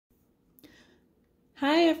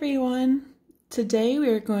Hi everyone! Today we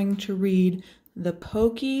are going to read The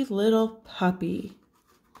Poky Little Puppy.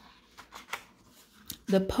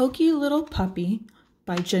 The Poky Little Puppy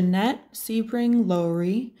by Jeannette, Sebring,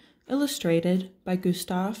 Lowrey, illustrated by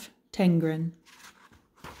Gustaf, Tenggren.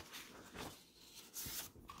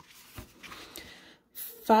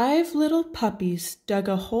 5 little puppies dug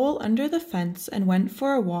a hole under the fence and went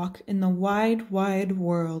for a walk in the wide, wide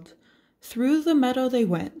world. Through the meadow they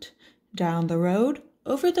went, down the road,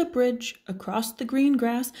 over the bridge, across the green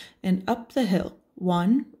grass, and up the hill,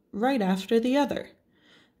 one right after the other.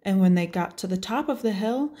 And when they got to the top of the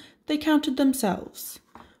hill, they counted themselves.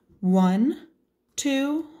 1,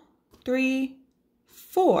 2, 3,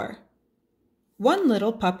 4. One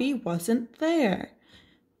little puppy wasn't there.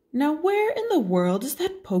 Now where in the world is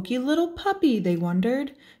that poky little puppy, they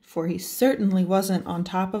wondered, for he certainly wasn't on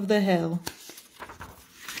top of the hill.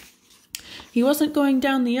 He wasn't going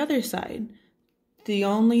down the other side. The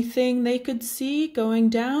only thing they could see going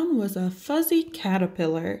down was a fuzzy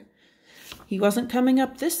caterpillar. He wasn't coming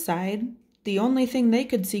up this side. The only thing they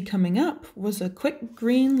could see coming up was a quick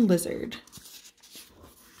green lizard.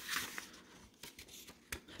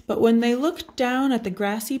 But when they looked down at the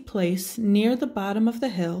grassy place near the bottom of the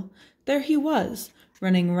hill, there he was,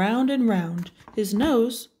 running round and round, his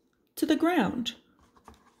nose to the ground.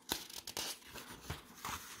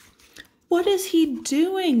 "What is he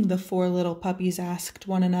doing?" the 4 little puppies asked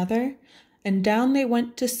one another, and down they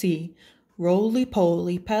went to see,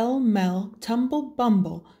 roly-poly, pell-mell,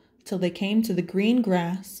 tumble-bumble, till they came to the green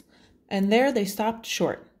grass, and there they stopped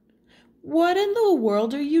short. "What in the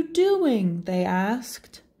world are you doing?" they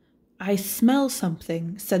asked. "I smell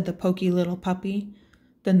something," said the poky little puppy.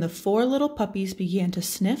 Then the 4 little puppies began to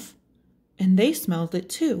sniff, and they smelled it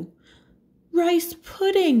too. "Rice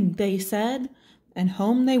pudding," they said. And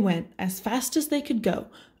home they went as fast as they could go,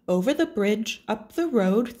 over the bridge, up the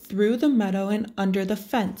road, through the meadow, and under the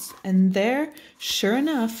fence. And there, sure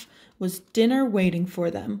enough, was dinner waiting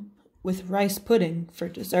for them, with rice pudding for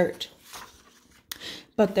dessert.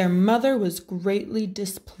 But their mother was greatly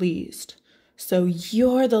displeased. "So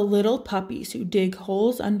you're the little puppies who dig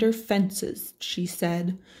holes under fences," she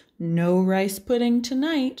said. "No rice pudding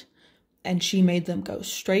tonight." And she made them go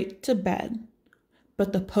straight to bed.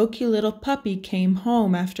 But the poky little puppy came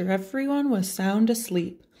home after everyone was sound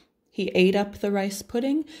asleep. He ate up the rice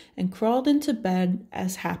pudding and crawled into bed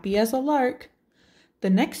as happy as a lark. The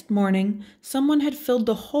next morning, someone had filled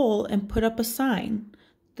the hole and put up a sign.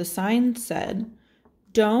 The sign said,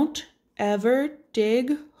 "Don't ever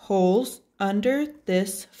dig holes under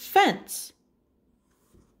this fence."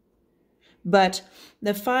 But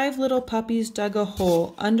the 5 little puppies dug a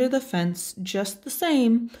hole under the fence just the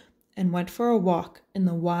same, and went for a walk in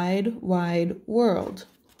the wide, wide world.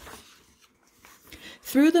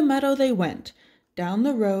 Through the meadow they went, down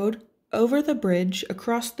the road, over the bridge,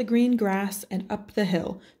 across the green grass, and up the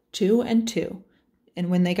hill, 2 and 2. And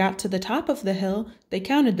when they got to the top of the hill, they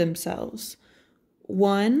counted themselves.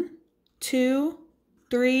 1, 2,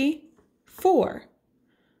 3, 4.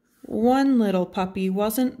 One little puppy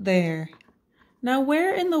wasn't there. Now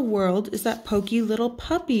where in the world is that poky little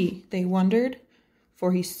puppy, they wondered,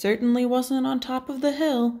 for he certainly wasn't on top of the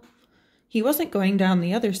hill. He wasn't going down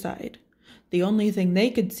the other side. The only thing they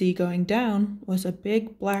could see going down was a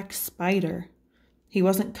big black spider. He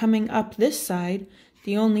wasn't coming up this side.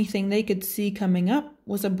 The only thing they could see coming up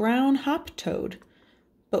was a brown hop toad.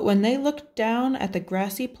 But when they looked down at the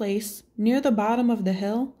grassy place near the bottom of the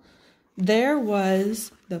hill, there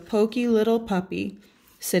was the poky little puppy,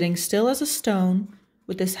 sitting still as a stone,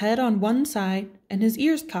 with his head on one side and his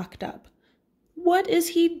ears cocked up. "What is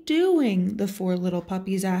he doing?" the 4 little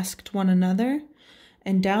puppies asked one another,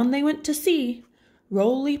 and down they went to see,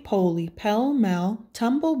 roly-poly, pell-mell,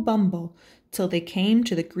 tumble-bumble, till they came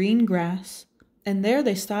to the green grass, and there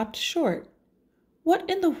they stopped short. "What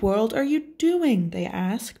in the world are you doing?" they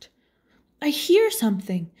asked. "I hear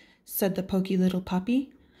something," said the poky little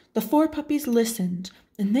puppy. The 4 puppies listened,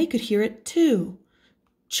 and they could hear it too.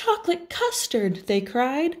 "Chocolate custard!" they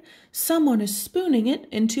cried. "Someone is spooning it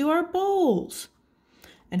into our bowls."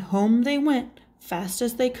 And home they went, fast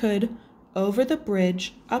as they could, over the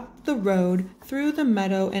bridge, up the road, through the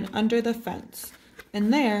meadow, and under the fence.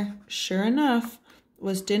 And there, sure enough,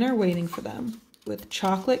 was dinner waiting for them, with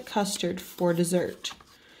chocolate custard for dessert.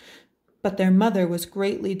 But their mother was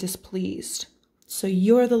greatly displeased. "So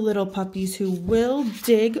you're the little puppies who will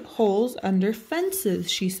dig holes under fences,"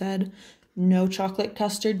 she said. "No chocolate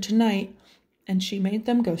custard tonight." And she made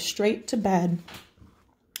them go straight to bed.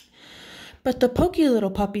 But the poky little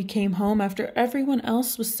puppy came home after everyone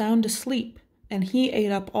else was sound asleep, and he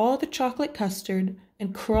ate up all the chocolate custard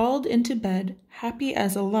and crawled into bed, happy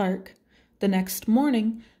as a lark. The next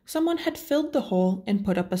morning, someone had filled the hole and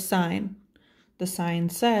put up a sign. The sign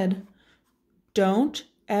said, "Don't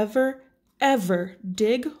ever, ever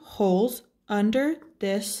dig holes under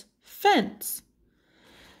this fence."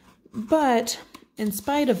 But in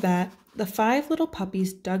spite of that, the 5 little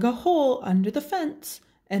puppies dug a hole under the fence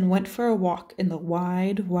and went for a walk in the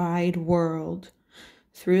wide, wide world.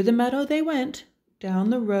 Through the meadow they went, down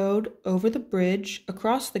the road, over the bridge,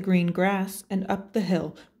 across the green grass, and up the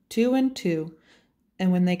hill, 2 and 2.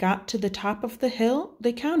 And when they got to the top of the hill,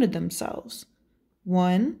 they counted themselves.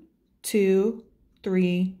 1, 2,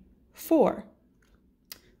 3, 4.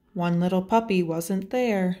 One little puppy wasn't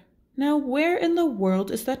there. Now where in the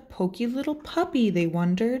world is that poky little puppy, they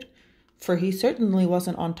wondered, for he certainly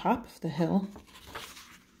wasn't on top of the hill.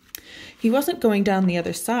 He wasn't going down the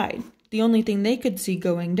other side. The only thing they could see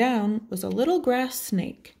going down was a little grass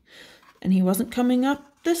snake. And he wasn't coming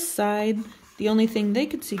up this side. The only thing they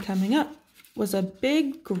could see coming up was a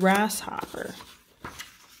big grasshopper.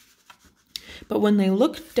 But when they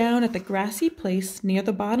looked down at the grassy place near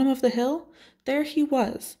the bottom of the hill, there he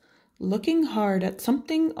was, looking hard at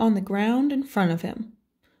something on the ground in front of him.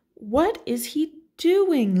 "What is he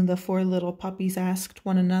doing?" the 4 little puppies asked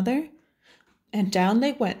one another. And down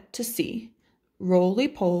they went to see.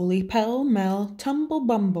 Roly-poly, pell-mell,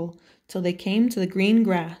 tumble-bumble, till they came to the green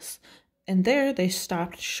grass, and there they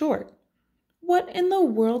stopped short. "What in the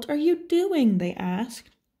world are you doing?" they asked.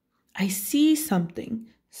 "I see something,"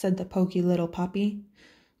 said the poky little puppy.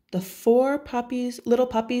 The 4 little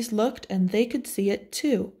puppies looked, and they could see it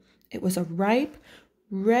too. It was a ripe,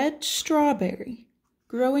 red strawberry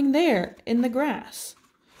growing there in the grass.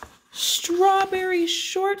 "Strawberry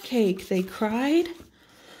shortcake!" they cried.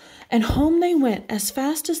 And home they went as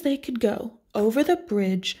fast as they could go, over the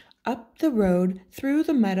bridge, up the road, through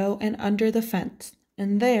the meadow, and under the fence.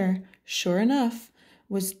 And there, sure enough,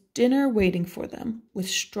 was dinner waiting for them, with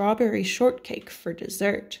strawberry shortcake for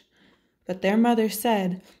dessert. But their mother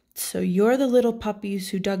said, "So you're the little puppies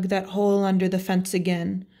who dug that hole under the fence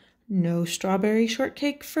again. No strawberry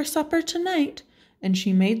shortcake for supper tonight," and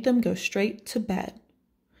she made them go straight to bed.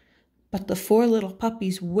 But the 4 little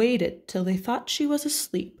puppies waited till they thought she was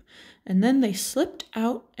asleep, and then they slipped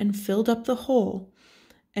out and filled up the hole.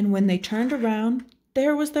 And when they turned around,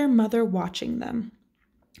 there was their mother watching them.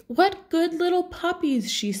 "What good little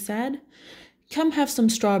puppies," she said. "Come have some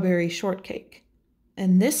strawberry shortcake."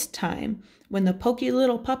 And this time, when the poky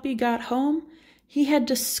little puppy got home, he had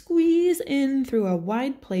to squeeze in through a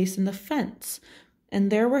wide place in the fence,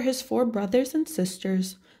 and there were his 4 brothers and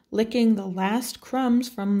sisters, licking the last crumbs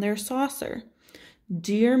from their saucer.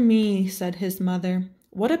 "Dear me," said his mother,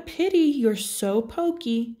 "what a pity you're so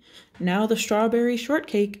poky. Now the strawberry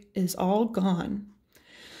shortcake is all gone."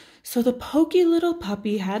 So the poky little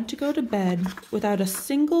puppy had to go to bed without a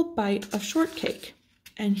single bite of shortcake,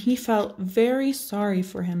 and he felt very sorry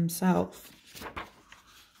for himself.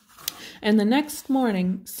 And the next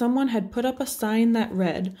morning, someone had put up a sign that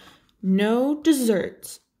read, "No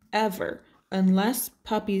desserts, ever, unless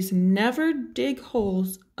puppies never dig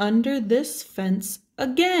holes under this fence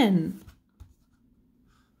again."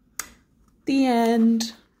 The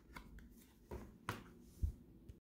end.